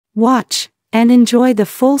Watch and enjoy the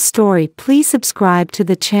full story. Please subscribe to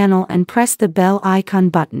the channel and press the bell icon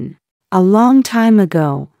button. A long time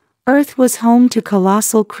ago, Earth was home to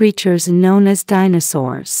colossal creatures known as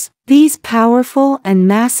dinosaurs. These powerful and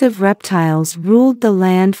massive reptiles ruled the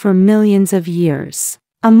land for millions of years.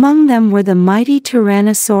 Among them were the mighty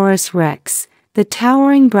Tyrannosaurus Rex, the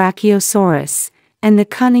towering Brachiosaurus, and the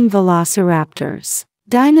cunning Velociraptors.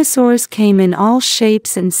 Dinosaurs came in all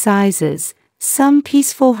shapes and sizes, some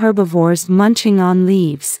peaceful herbivores munching on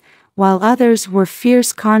leaves, while others were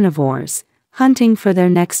fierce carnivores, hunting for their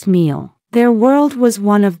next meal. Their world was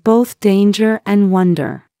one of both danger and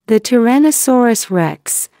wonder. The Tyrannosaurus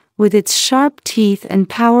Rex, with its sharp teeth and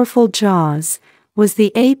powerful jaws, was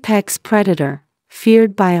the apex predator,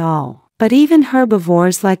 feared by all. But even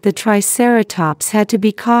herbivores like the Triceratops had to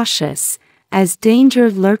be cautious, as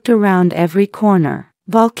danger lurked around every corner.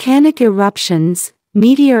 Volcanic eruptions,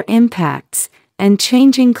 meteor impacts, and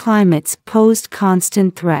changing climates posed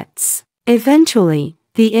constant threats. Eventually,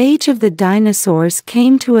 the age of the dinosaurs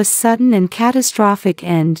came to a sudden and catastrophic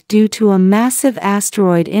end due to a massive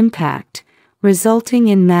asteroid impact, resulting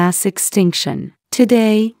in mass extinction.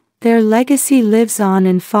 Today, their legacy lives on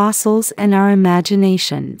in fossils and our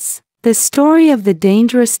imaginations. The story of the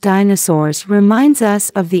dangerous dinosaurs reminds us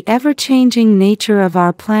of the ever-changing nature of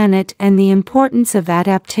our planet and the importance of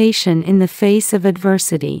adaptation in the face of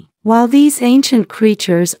adversity. While these ancient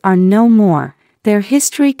creatures are no more, their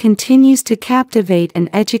history continues to captivate and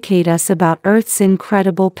educate us about Earth's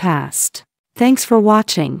incredible past. Thanks for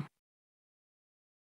watching.